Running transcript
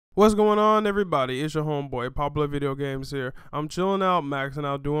What's going on, everybody? It's your homeboy, Popular Video Games here. I'm chilling out, maxing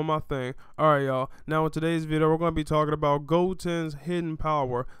out, doing my thing. Alright, y'all. Now, in today's video, we're going to be talking about Goten's hidden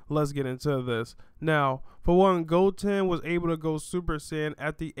power. Let's get into this. Now, for one, Goten was able to go Super Saiyan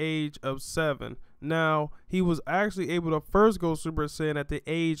at the age of 7. Now, he was actually able to first go Super Saiyan at the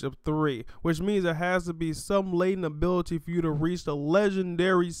age of 3, which means there has to be some latent ability for you to reach the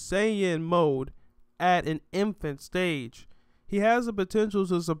legendary Saiyan mode at an infant stage. He has the potential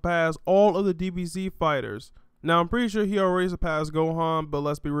to surpass all of the DBZ fighters. Now, I'm pretty sure he already surpassed Gohan, but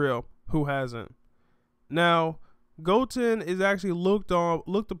let's be real, who hasn't? Now, Goten is actually looked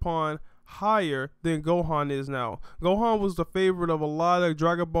upon higher than Gohan is now. Gohan was the favorite of a lot of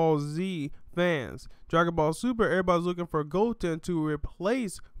Dragon Ball Z fans. Dragon Ball Super, everybody's looking for Goten to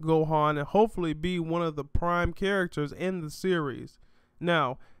replace Gohan and hopefully be one of the prime characters in the series.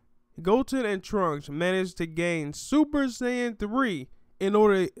 Now, Goten and Trunks managed to gain Super Saiyan 3 in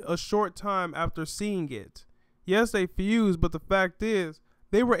order a short time after seeing it. Yes, they fused, but the fact is,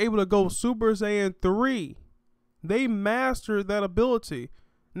 they were able to go Super Saiyan 3. They mastered that ability.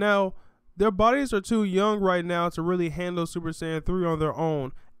 Now, their bodies are too young right now to really handle Super Saiyan 3 on their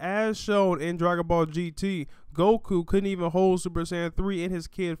own. As shown in Dragon Ball GT, Goku couldn't even hold Super Saiyan 3 in his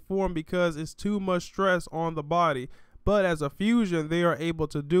kid form because it's too much stress on the body. But as a fusion, they are able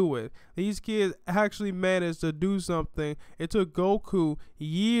to do it. These kids actually managed to do something. It took Goku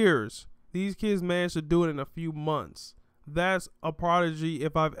years. These kids managed to do it in a few months. That's a prodigy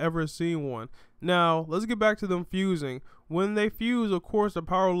if I've ever seen one. Now, let's get back to them fusing. When they fuse, of course, the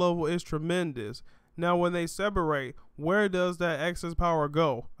power level is tremendous. Now, when they separate, where does that excess power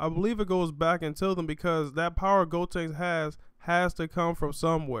go? I believe it goes back into them because that power Goten has to come from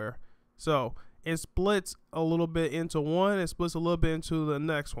somewhere. So, it splits a little bit into one, it splits a little bit into the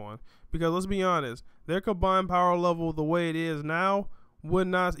next one. Because let's be honest, their combined power level the way it is now would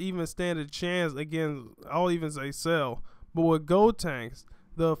not even stand a chance against, I'll even say, Cell. But with Gotenks,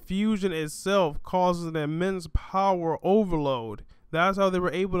 the fusion itself causes an immense power overload. That's how they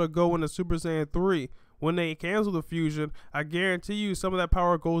were able to go into Super Saiyan 3. When they cancel the fusion, I guarantee you some of that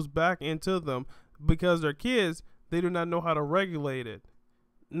power goes back into them because they're kids, they do not know how to regulate it.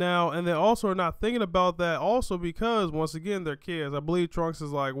 Now, and they also are not thinking about that also because, once again, they're kids. I believe Trunks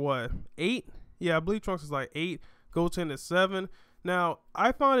is like, what, 8? Yeah, I believe Trunks is like 8. Goten is 7. Now,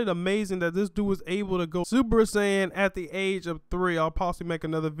 I find it amazing that this dude was able to go Super Saiyan at the age of 3. I'll possibly make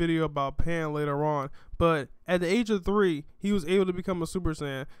another video about Pan later on. But at the age of 3, he was able to become a Super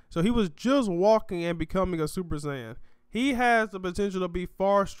Saiyan. So he was just walking and becoming a Super Saiyan. He has the potential to be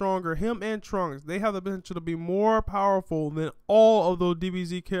far stronger. Him and Trunks, they have the potential to be more powerful than all of those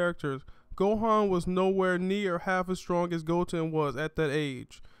DBZ characters. Gohan was nowhere near half as strong as Goten was at that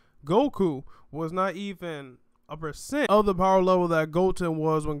age. Goku was not even a percent of the power level that Goten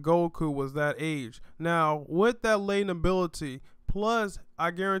was when Goku was that age. Now, with that latent ability, plus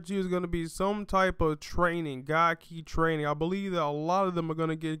I guarantee you there's going to be some type of training, God Key training. I believe that a lot of them are going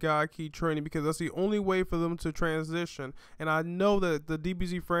to get God Key training because that's the only way for them to transition. And I know that the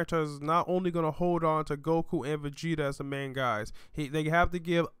DBZ franchise is not only going to hold on to Goku and Vegeta as the main guys. They have to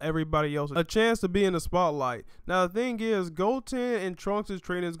give everybody else a chance to be in the spotlight. Now, the thing is, Goten and Trunks'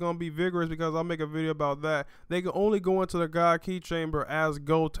 training is going to be vigorous because I'll make a video about that. They can only go into the God Key chamber as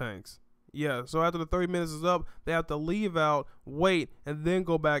Gotenks. Yeah, so after the 30 minutes is up, they have to leave out, wait, and then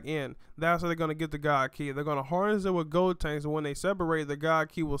go back in. That's how they're going to get the God Key. They're going to harness it with Gotenks, and when they separate, the God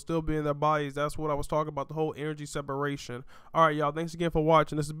Key will still be in their bodies. That's what I was talking about, the whole energy separation. Alright, y'all, thanks again for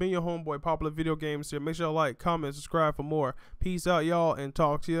watching. This has been your homeboy, Popular Video Games here. Make sure to like, comment, subscribe for more. Peace out, y'all, and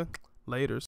talk to you later.